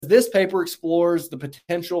this paper explores the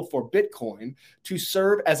potential for Bitcoin to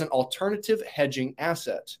serve as an alternative hedging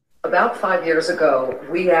asset. About 5 years ago,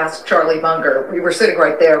 we asked Charlie Munger, we were sitting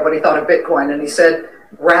right there, what he thought of Bitcoin, and he said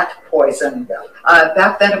rat poison.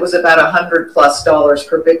 Back then it was about $100+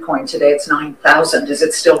 per Bitcoin. Today it's 9,000. Is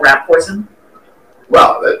it still rat poison?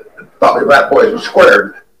 Well, probably rat poison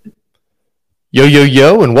squared.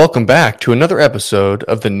 Yo, and welcome back to another episode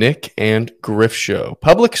of the Nick and Griff Show.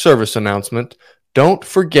 Public service announcement. Don't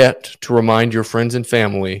forget to remind your friends and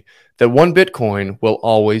family that one Bitcoin will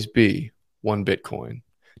always be one Bitcoin.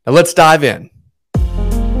 Now let's dive in.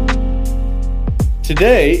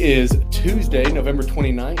 Today is Tuesday, November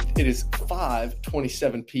 29th. It is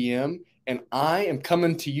 5:27 p.m. and I am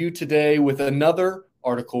coming to you today with another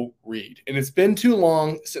article read. And it's been too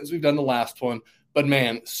long since we've done the last one, but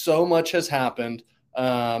man, so much has happened.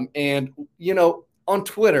 And, you know, on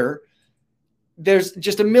Twitter, there's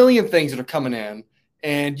just a million things that are coming in,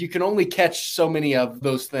 and you can only catch so many of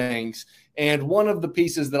those things. And one of the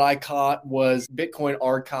pieces that I caught was Bitcoin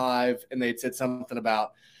Archive, and they'd said something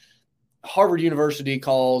about Harvard University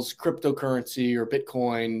calls cryptocurrency or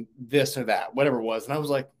Bitcoin this or that, whatever it was. And I was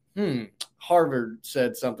like, Harvard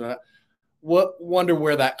said something. Wonder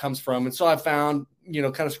where that comes from. And so I found,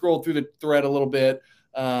 kind of scrolled through the thread a little bit,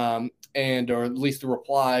 or at least the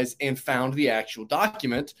replies, and found the actual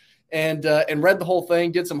document and read the whole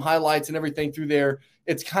thing, did some highlights and everything through there.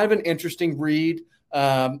 It's kind of an interesting read.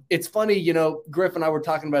 It's funny, Griff and I were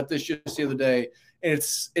talking about this just the other day, and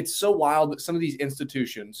it's so wild that some of these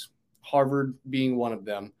institutions, Harvard being one of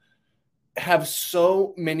them, have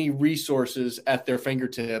so many resources at their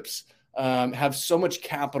fingertips, have so much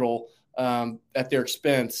capital at their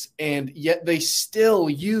expense, and yet they still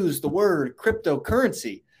use the word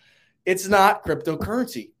cryptocurrency. It's not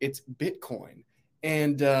cryptocurrency, it's Bitcoin.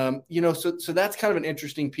 And, so that's kind of an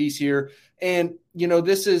interesting piece here. And,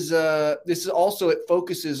 this is also, it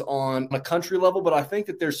focuses on a country level, but I think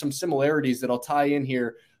that there's some similarities that I'll tie in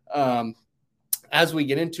here as we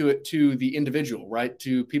get into it to the individual, right?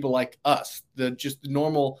 To people like us, just the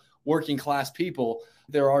normal working class people.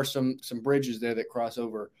 There are some bridges there that cross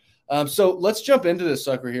over. So let's jump into this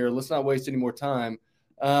sucker here. Let's not waste any more time.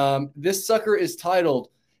 This sucker is titled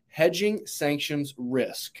Hedging Sanctions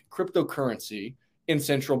Risk, Cryptocurrency in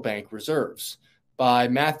Central Bank Reserves by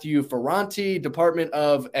Matthew Ferranti, Department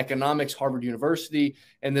of Economics, Harvard University.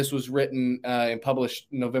 And this was written and published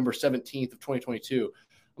November 17th of 2022.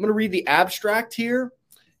 I'm going to read the abstract here.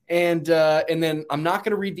 And then I'm not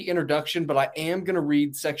going to read the introduction, but I am going to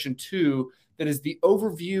read section 2, that is the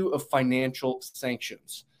overview of financial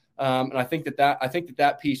sanctions. And I think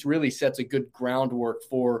that piece really sets a good groundwork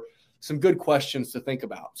for some good questions to think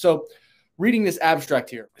about. So reading this abstract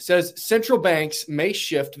here, it says central banks may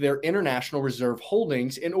shift their international reserve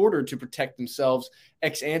holdings in order to protect themselves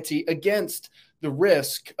ex ante against the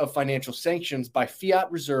risk of financial sanctions by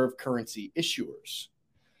fiat reserve currency issuers.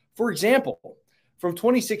 For example, from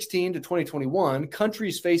 2016 to 2021,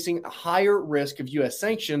 countries facing a higher risk of U.S.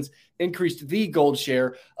 sanctions increased the gold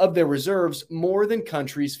share of their reserves more than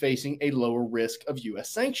countries facing a lower risk of U.S.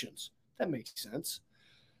 sanctions. That makes sense.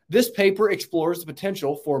 This paper explores the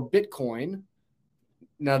potential for Bitcoin.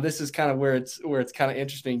 Now, this is kind of where it's kind of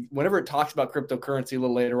interesting. Whenever it talks about cryptocurrency a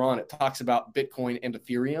little later on, it talks about Bitcoin and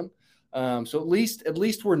Ethereum. So at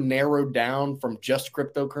least we're narrowed down from just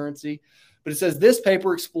cryptocurrency. But it says this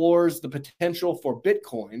paper explores the potential for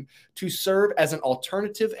Bitcoin to serve as an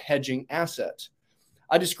alternative hedging asset.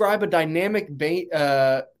 I describe a dynamic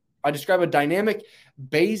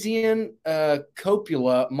Bayesian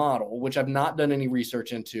copula model, which I've not done any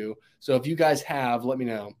research into. So if you guys have, let me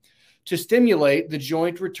know, to stimulate the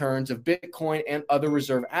joint returns of Bitcoin and other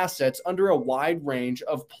reserve assets under a wide range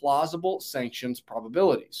of plausible sanctions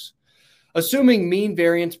probabilities. Assuming mean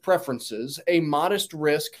variance preferences, a modest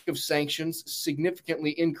risk of sanctions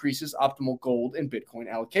significantly increases optimal gold and Bitcoin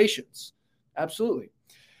allocations. Absolutely.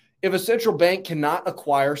 If a central bank cannot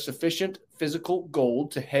acquire sufficient physical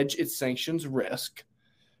gold to hedge its sanctions risk,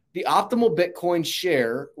 the optimal Bitcoin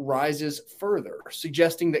share rises further,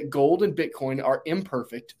 suggesting that gold and Bitcoin are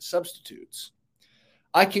imperfect substitutes.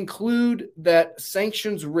 I conclude that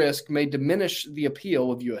sanctions risk may diminish the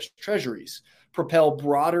appeal of U.S. treasuries, propel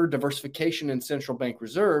broader diversification in central bank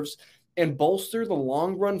reserves, and bolster the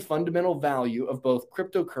long-run fundamental value of both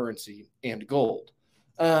cryptocurrency and gold.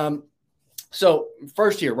 So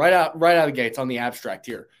first here, right out of the gates on the abstract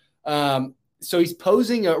here. So he's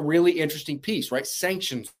posing a really interesting piece, right?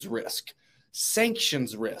 Sanctions risk.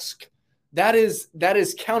 That is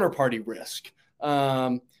counterparty risk.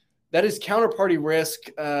 That is counterparty risk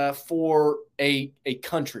for a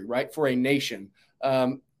country, right? For a nation.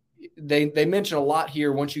 they mention a lot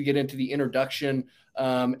here once you get into the introduction,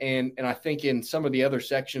 and I think in some of the other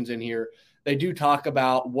sections in here, they do talk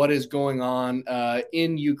about what is going on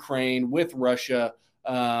in Ukraine with Russia,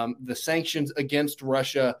 the sanctions against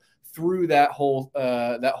Russia through that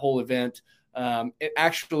whole event. It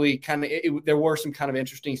actually there were some kind of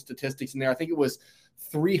interesting statistics in there. I think it was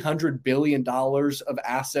 $300 billion of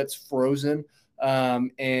assets frozen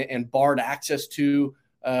and barred access to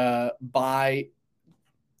by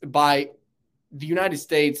the United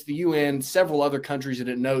States, the UN, several other countries that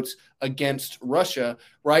it notes against Russia,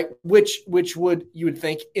 right? Which would, you would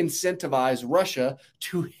think, incentivize Russia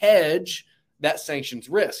to hedge that sanctions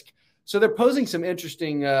risk. So they're posing some an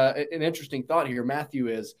interesting thought here. Matthew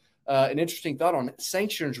is an interesting thought on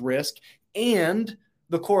sanctions risk and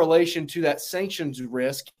the correlation to that sanctions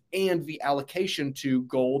risk and the allocation to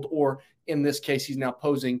gold, or in this case, he's now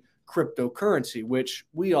posing cryptocurrency, which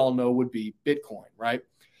we all know would be Bitcoin, right?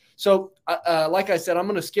 So, like I said, I'm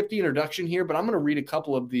going to skip the introduction here, but I'm going to read a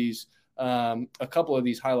couple of these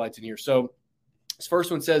highlights in here. So, this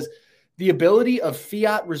first one says, the ability of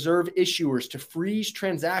fiat reserve issuers to freeze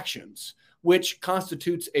transactions, which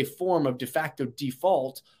constitutes a form of de facto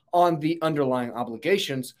default on the underlying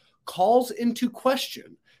obligations, calls into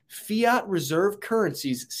question fiat reserve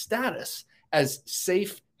currencies' status as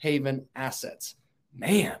safe haven assets.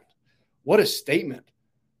 Man, what a statement.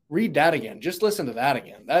 Read that again. Just listen to that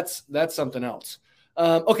again. That's something else.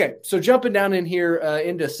 Okay, so jumping down in here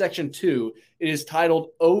into section 2, it is titled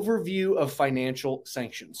Overview of Financial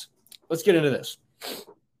Sanctions. Let's get into this.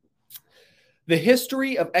 The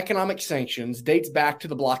history of economic sanctions dates back to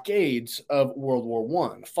the blockades of World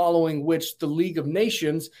War I, following which the League of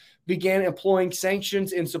Nations began employing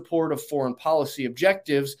sanctions in support of foreign policy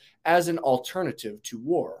objectives as an alternative to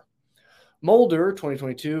war. Mulder,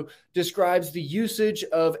 2022, describes the usage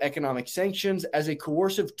of economic sanctions as a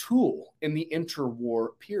coercive tool in the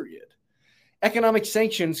interwar period. Economic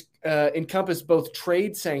sanctions encompass both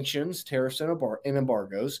trade sanctions, tariffs and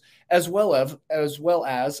embargoes, as well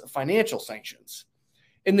as financial sanctions.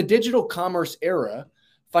 In the digital commerce era,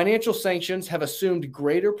 financial sanctions have assumed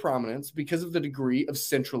greater prominence because of the degree of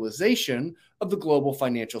centralization of the global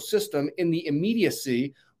financial system in the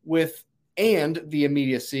immediacy with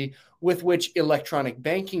which electronic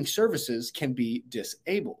banking services can be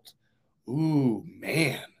disabled. Ooh,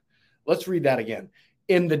 man. Let's read that again.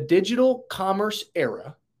 In the digital commerce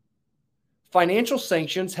era, financial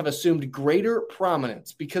sanctions have assumed greater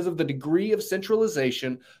prominence because of the degree of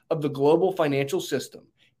centralization of the global financial system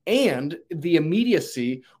and the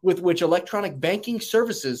immediacy with which electronic banking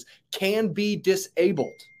services can be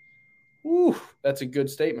disabled. Ooh, that's a good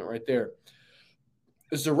statement right there.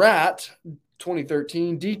 Zarat,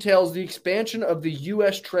 2013, details the expansion of the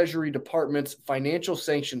U.S. Treasury Department's financial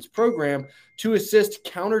sanctions program to assist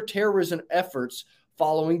counterterrorism efforts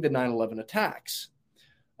following the 9/11 attacks.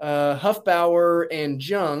 Hufbauer and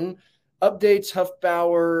Jung updates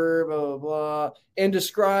Hufbauer, blah, blah, blah, and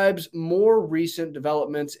describes more recent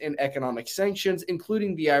developments in economic sanctions,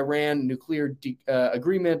 including the Iran nuclear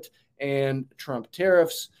agreement and Trump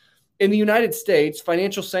tariffs. In the United States,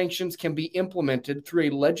 financial sanctions can be implemented through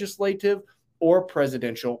a legislative or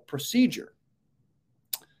presidential procedure.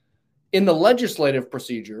 In the legislative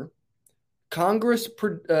procedure, Congress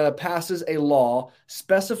passes a law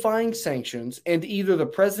specifying sanctions, and either the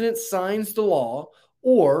president signs the law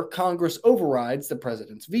or Congress overrides the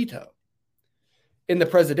president's veto. In the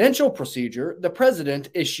presidential procedure, the president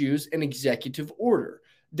issues an executive order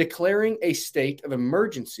declaring a state of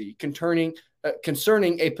emergency concerning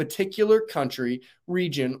a particular country,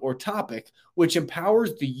 region, or topic, which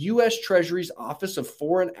empowers the U.S. Treasury's Office of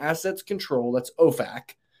Foreign Assets Control, that's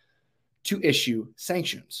OFAC, to issue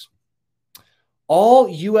sanctions. All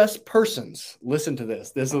U.S. persons, listen to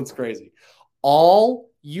this, this looks crazy. All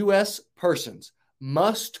U.S. persons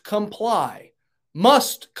must comply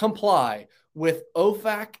with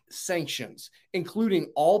OFAC sanctions,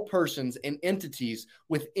 including all persons and entities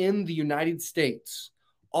within the United States,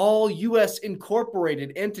 all U.S.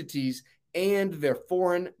 incorporated entities, and their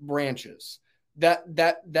foreign branches.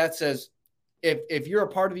 That says if you're a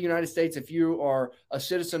part of the United States, if you are a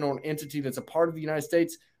citizen or an entity that's a part of the United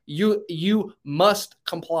States, you must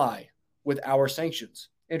comply with our sanctions.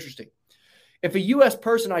 Interesting. If a U.S.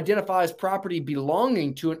 person identifies property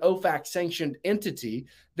belonging to an OFAC-sanctioned entity,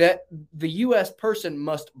 that the U.S. person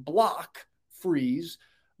must block, freeze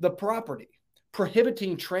the property,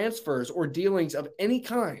 prohibiting transfers or dealings of any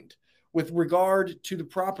kind with regard to the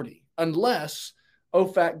property, unless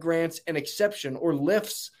OFAC grants an exception or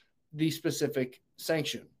lifts the specific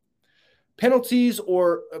sanction. Penalties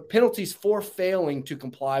for failing to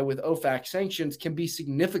comply with OFAC sanctions can be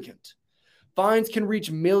significant. Fines can reach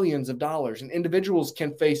millions of dollars, and individuals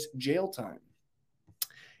can face jail time.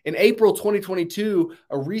 In April 2022,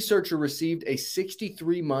 a researcher received a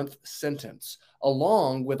 63-month sentence,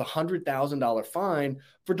 along with a $100,000 fine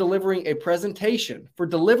for delivering a presentation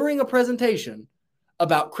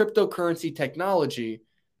about cryptocurrency technology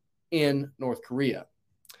in North Korea.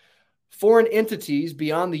 Foreign entities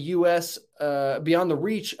beyond the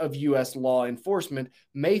reach of U.S. law enforcement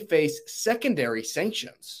may face secondary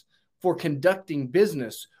sanctions for conducting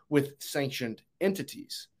business with sanctioned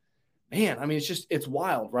entities. Man, I mean, it's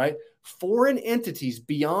wild, right? Foreign entities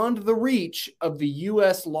beyond the reach of the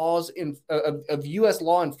U.S. of U.S.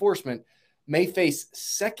 law enforcement may face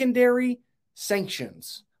secondary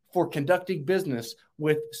sanctions for conducting business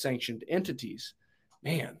with sanctioned entities.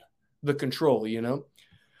 Man, the control,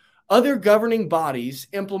 Other governing bodies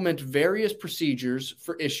implement various procedures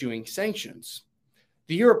for issuing sanctions.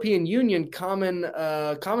 The European Union Common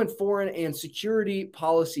Foreign and Security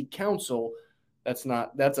Policy Council, that's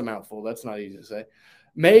a mouthful, that's not easy to say,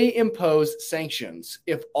 may impose sanctions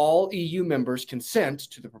if all EU members consent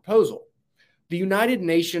to the proposal. The United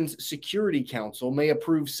Nations Security Council may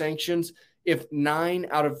approve sanctions if 9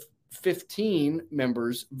 out of 15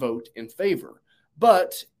 members vote in favor.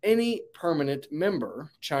 But any permanent member,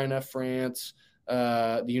 China, France,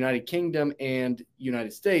 the United Kingdom, and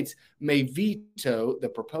United States, may veto the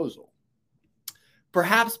proposal.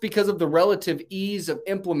 Perhaps because of the relative ease of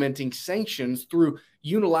implementing sanctions through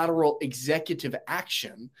unilateral executive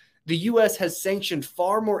action, the U.S. has sanctioned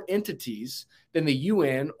far more entities than the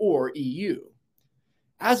UN or EU.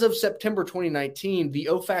 As of September 2019, the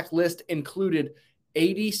OFAC list included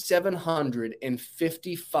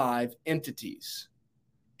 8,755 entities,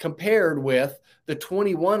 compared with the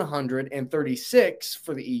 2,136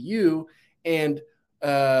 for the EU and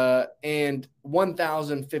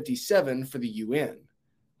 1,057 for the UN.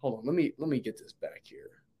 Hold on, let me get this back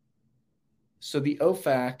here. So the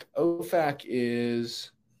OFAC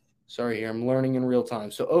is, sorry here, I'm learning in real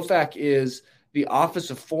time. So OFAC is the Office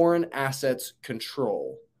of Foreign Assets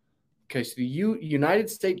Control. Okay, so the United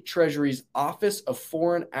States Treasury's Office of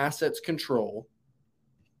Foreign Assets Control,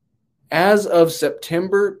 as of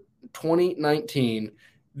September 2019,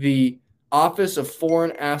 the Office of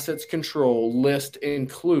Foreign Assets Control list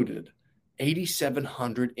included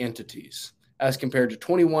 8,700 entities, as compared to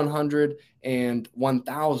 2,100 and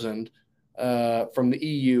 1,000 from the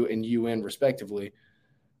EU and UN, respectively.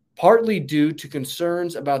 Partly due to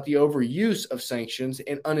concerns about the overuse of sanctions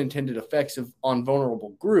and unintended effects on vulnerable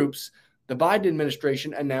groups, the Biden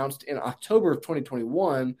administration announced in October of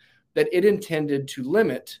 2021 that it intended to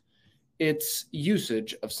limit its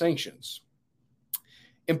usage of sanctions.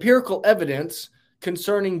 Empirical evidence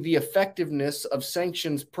concerning the effectiveness of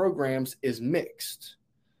sanctions programs is mixed.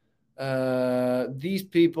 These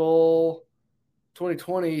people,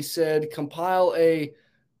 2020, said compile a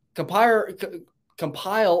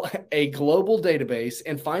global database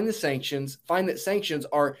and find that sanctions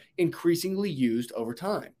are increasingly used over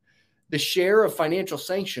time. The share of financial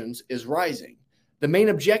sanctions is rising. The main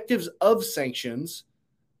objectives of sanctions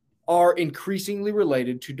are increasingly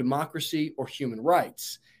related to democracy or human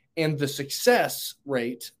rights, and the success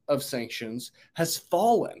rate of sanctions has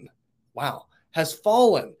fallen. Has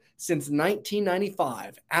fallen since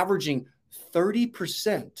 1995, averaging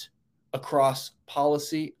 30% across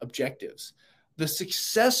policy objectives. The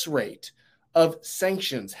success rate of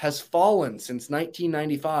sanctions has fallen since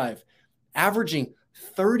 1995, averaging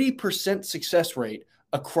 30% success rate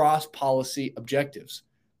across policy objectives.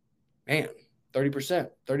 Man,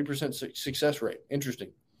 30% success rate.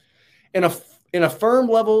 Interesting. In a firm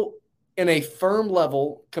level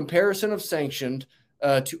comparison of sanctioned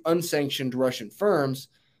to unsanctioned Russian firms,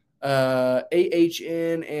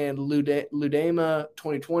 AHN and Ludema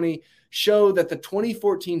 2020 show that the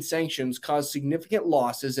 2014 sanctions caused significant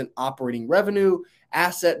losses in operating revenue,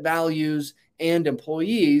 asset values, and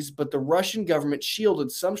employees, but the Russian government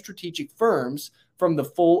shielded some strategic firms from the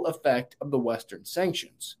full effect of the Western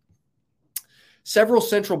sanctions. Several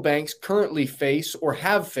central banks currently face or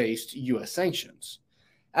have faced U.S. sanctions.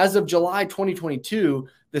 As of July 2022,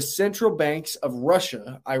 the central banks of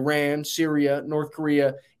Russia, Iran, Syria, North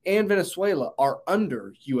Korea, and Venezuela are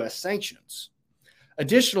under U.S. sanctions.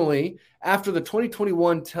 Additionally, after the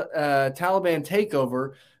 2021 Taliban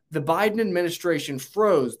takeover, the Biden administration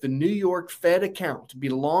froze the New York Fed account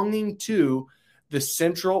belonging to the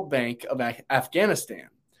Central Bank of Afghanistan,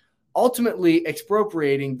 ultimately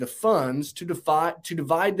expropriating the funds to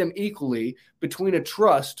divide them equally between a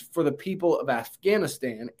trust for the people of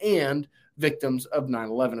Afghanistan and victims of the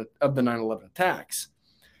 9/11 attacks.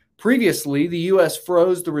 Previously, the U.S.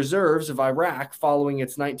 froze the reserves of Iraq following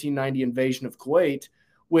its 1990 invasion of Kuwait,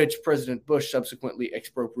 which President Bush subsequently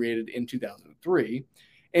expropriated in 2003,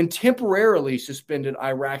 and temporarily suspended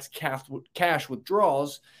Iraq's cash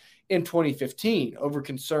withdrawals in 2015 over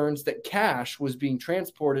concerns that cash was being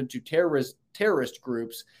transported to terrorist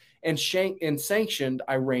groups and sanctioned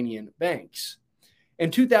Iranian banks.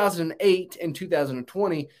 In 2008 and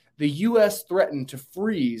 2020, the U.S. threatened to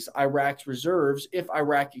freeze Iraq's reserves if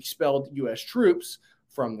Iraq expelled U.S. troops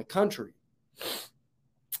from the country.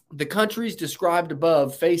 The countries described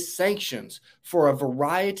above face sanctions for a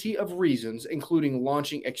variety of reasons, including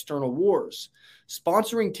launching external wars,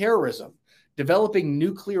 sponsoring terrorism, developing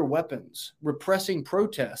nuclear weapons, repressing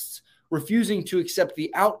protests, refusing to accept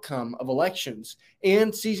the outcome of elections,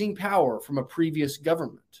 and seizing power from a previous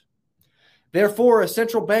government. Therefore, a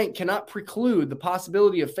central bank cannot preclude the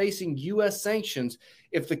possibility of facing U.S. sanctions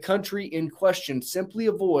if the country in question simply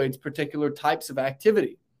avoids particular types of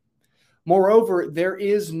activity. Moreover, there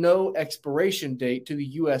is no expiration date to the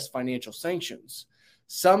U.S. financial sanctions.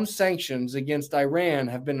 Some sanctions against Iran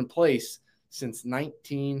have been in place since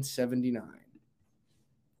 1979.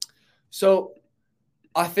 So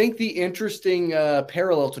I think the interesting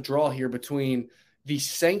parallel to draw here between the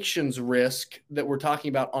sanctions risk that we're talking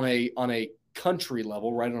about on a country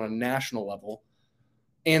level, right, on a national level,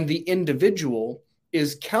 and the individual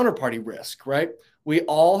is counterparty risk, right? We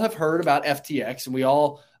all have heard about FTX, and we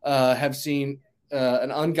all have seen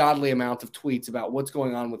an ungodly amount of tweets about what's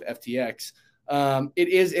going on with FTX. It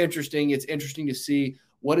is interesting. It's interesting to see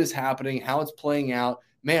what is happening, how it's playing out.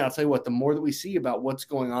 Man, I'll tell you what, the more that we see about what's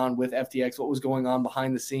going on with FTX, what was going on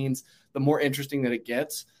behind the scenes, the more interesting that it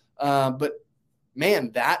gets. But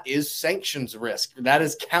man, that is sanctions risk. That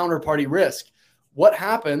is counterparty risk. What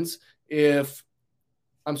happens if,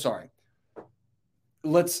 I'm sorry,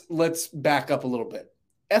 let's back up a little bit.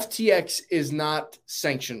 FTX is not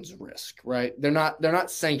sanctions risk, right? They're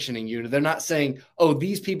not sanctioning you. They're not saying, oh,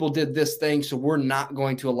 these people did this thing, so we're not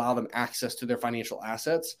going to allow them access to their financial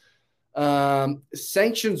assets.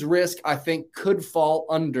 Sanctions risk, I think, could fall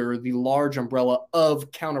under the large umbrella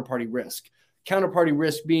of counterparty risk. Counterparty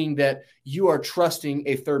risk being that you are trusting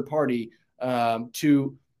a third party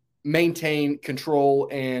to maintain control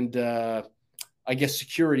and, I guess,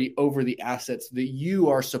 security over the assets that you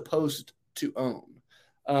are supposed to own.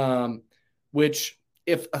 Which,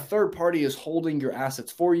 if a third party is holding your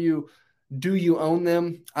assets for you, do you own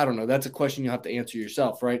them? I don't know. That's a question you have to answer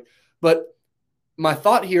yourself, right? But my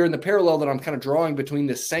thought here, and the parallel that I'm kind of drawing between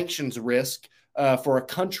the sanctions risk for a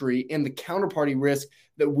country and the counterparty risk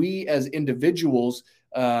that we as individuals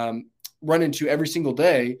run into every single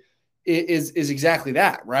day is exactly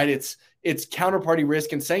that, right? It's counterparty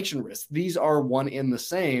risk and sanction risk. These are one and the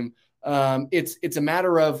same. It's a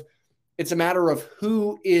matter of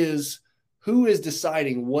who is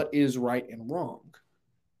deciding what is right and wrong.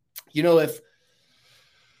 You know, if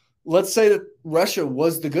let's say that Russia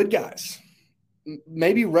was the good guys.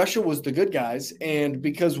 Maybe Russia was the good guys, and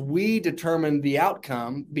because we determine the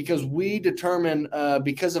outcome, because we determine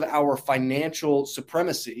because of our financial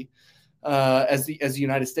supremacy as the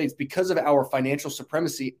United States, because of our financial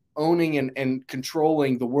supremacy, owning and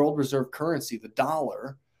controlling the world reserve currency, the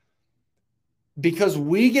dollar, because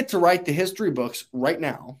we get to write the history books right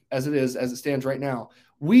now, as it stands right now,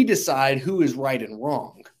 we decide who is right and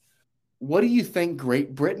wrong. What do you think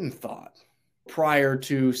Great Britain thought prior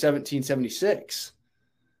to 1776,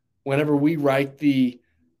 whenever we write the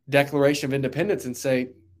Declaration of Independence and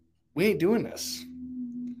say, we ain't doing this.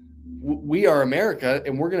 We are America,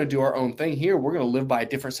 and we're going to do our own thing here. We're going to live by a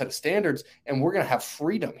different set of standards, and we're going to have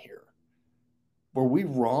freedom here. Were we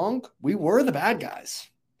wrong? We were the bad guys.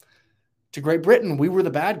 To Great Britain, we were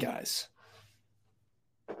the bad guys.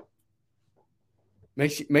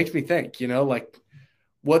 Makes me think, like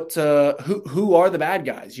what who are the bad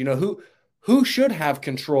guys? Who should have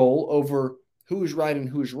control over who is right and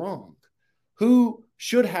who is wrong? Who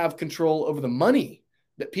should have control over the money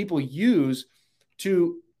that people use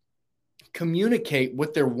to communicate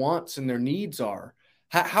what their wants and their needs are?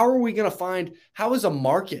 How are we going to find, how is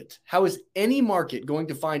any market going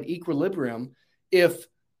to find equilibrium if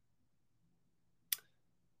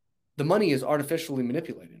the money is artificially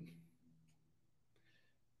manipulated?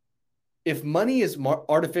 If money is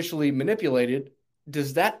artificially manipulated,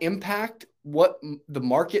 does that impact what the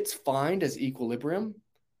markets find as equilibrium?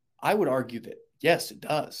 I would argue that yes, it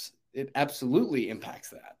does. It absolutely impacts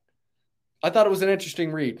that. I thought it was an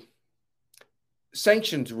interesting read.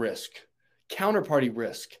 Sanctions risk, counterparty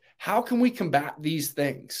risk. How can we combat these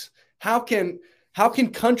things? How can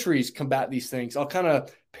countries combat these things? I'll kind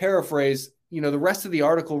of paraphrase, the rest of the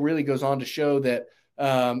article really goes on to show that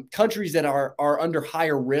countries that are under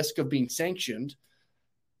higher risk of being sanctioned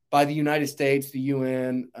by the United States, the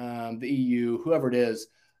UN, the EU, whoever it is,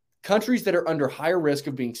 countries that are under higher risk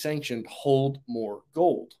of being sanctioned hold more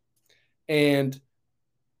gold. And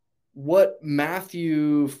what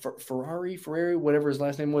Matthew Ferrari, whatever his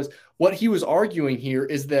last name was, what he was arguing here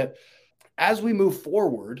is that as we move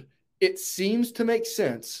forward, it seems to make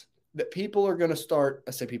sense that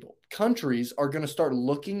countries are going to start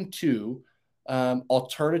looking to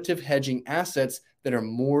alternative hedging assets that are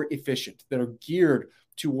more efficient, that are geared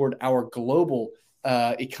toward our global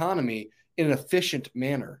economy in an efficient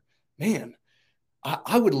manner. Man,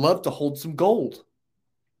 I would love to hold some gold.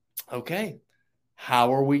 Okay.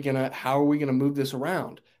 How are we gonna move this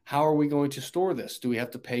around? How are we going to store this? Do we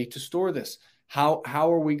have to pay to store this? How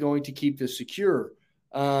are we going to keep this secure?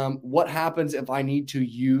 What happens if I need to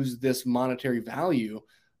use this monetary value?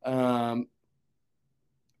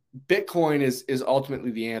 Bitcoin is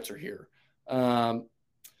ultimately the answer here.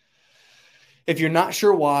 If you're not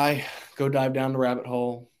sure why, go dive down the rabbit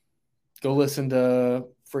hole. Go listen to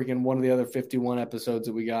freaking one of the other 51 episodes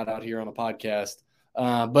that we got out here on the podcast.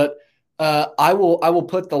 But I will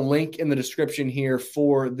put the link in the description here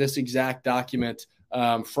for this exact document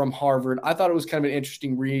from Harvard. I thought it was kind of an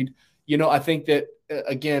interesting read. I think that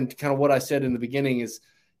again, kind of what I said in the beginning is,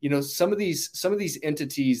 some of these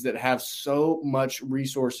entities that have so much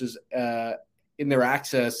resources in their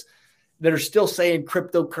access that are still saying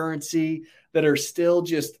cryptocurrency, that are still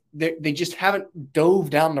they just haven't dove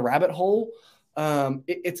down the rabbit hole.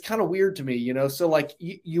 It's kind of weird to me, so like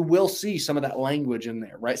you will see some of that language in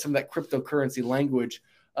there, right? Some of that cryptocurrency language.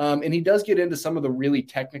 And he does get into some of the really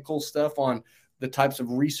technical stuff on the types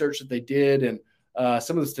of research that they did and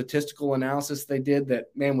some of the statistical analysis they did that,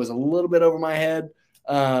 man, was a little bit over my head.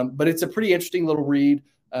 But it's a pretty interesting little read.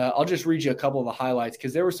 I'll just read you a couple of the highlights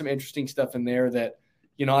because there was some interesting stuff in there that,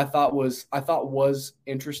 I thought was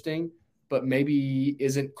interesting, but maybe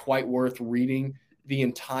isn't quite worth reading the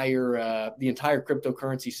entire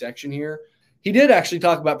cryptocurrency section here. He did actually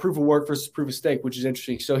talk about proof of work versus proof of stake, which is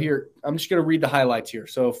interesting. So here, I'm just going to read the highlights here.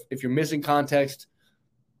 So if you're missing context,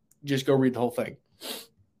 just go read the whole thing.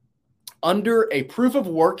 Under a proof of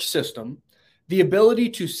work system, the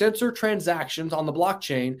ability to censor transactions on the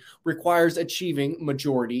blockchain requires achieving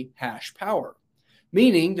majority hash power,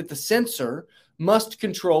 meaning that the censor must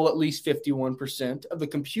control at least 51% of the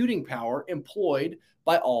computing power employed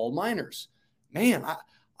by all miners. Man,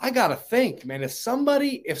 I got to think, man, if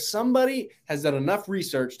somebody has done enough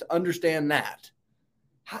research to understand that,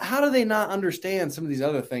 how do they not understand some of these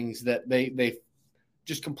other things that they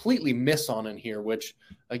just completely miss on in here, which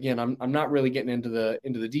again, I'm not really getting into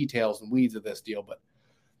the details and weeds of this deal, but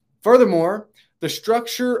furthermore, the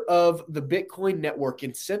structure of the Bitcoin network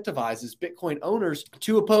incentivizes Bitcoin owners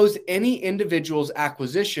to oppose any individual's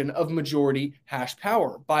acquisition of majority hash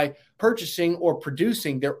power by purchasing or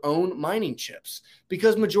producing their own mining chips,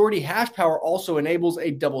 because majority hash power also enables a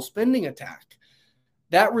double spending attack.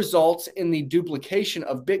 That results in the duplication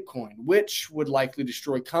of Bitcoin, which would likely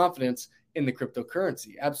destroy confidence in the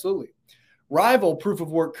cryptocurrency. Absolutely. Rival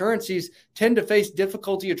proof-of-work currencies tend to face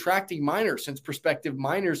difficulty attracting miners since prospective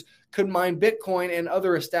miners could mine Bitcoin and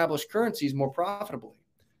other established currencies more profitably.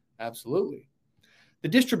 Absolutely. The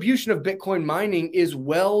distribution of Bitcoin mining is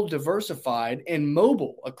well diversified and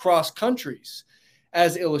mobile across countries,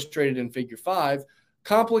 as illustrated in Figure 5,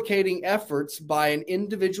 complicating efforts by an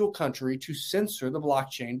individual country to censor the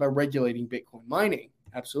blockchain by regulating Bitcoin mining.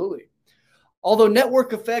 Absolutely. Although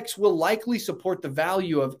network effects will likely support the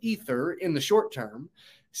value of Ether in the short term,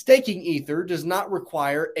 staking Ether does not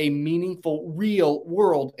require a meaningful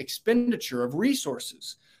real-world expenditure of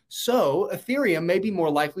resources. So Ethereum may be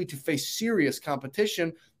more likely to face serious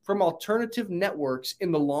competition from alternative networks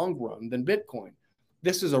in the long run than Bitcoin.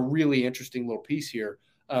 This is a really interesting little piece here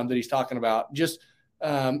that he's talking about,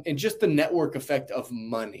 and just the network effect of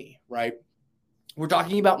money, right? We're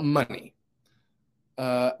talking about money.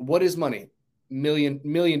 What is money? Million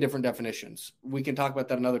different definitions. We can talk about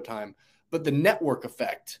that another time. But the network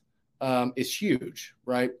effect is huge,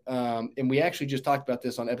 right? And we actually just talked about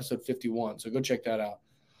this on episode 51. So go check that out.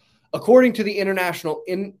 According to the International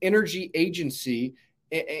Energy Agency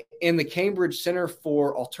and the Cambridge Center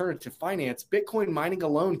for Alternative Finance, Bitcoin mining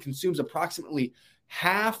alone consumes approximately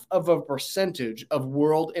 0.5% of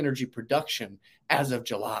world energy production as of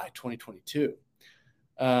July 2022.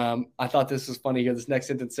 I thought this was funny here. This next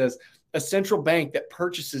sentence says, a central bank that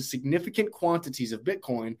purchases significant quantities of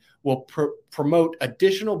Bitcoin will promote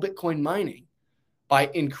additional Bitcoin mining by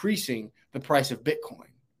increasing the price of Bitcoin,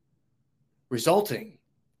 resulting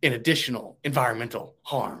in additional environmental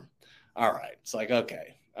harm. All right. It's like,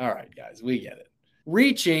 okay. All right, guys, we get it.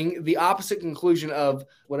 Reaching the opposite conclusion of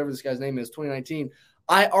whatever this guy's name is, 2019,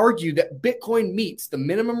 I argue that Bitcoin meets the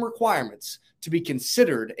minimum requirements to be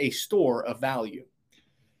considered a store of value.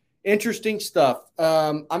 Interesting stuff.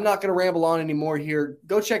 I'm not going to ramble on anymore here.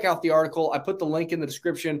 Go check out the article. I put the link in the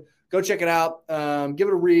description. Go check it out. Give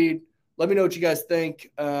it a read. Let me know what you guys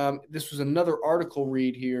think. This was another article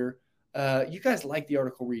read here. You guys like the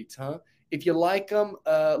article reads, huh? If you like them,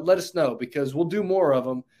 let us know because we'll do more of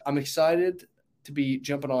them. I'm excited to be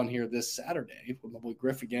jumping on here this Saturday with my boy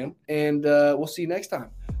Griff again. And we'll see you next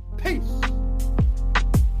time. Peace.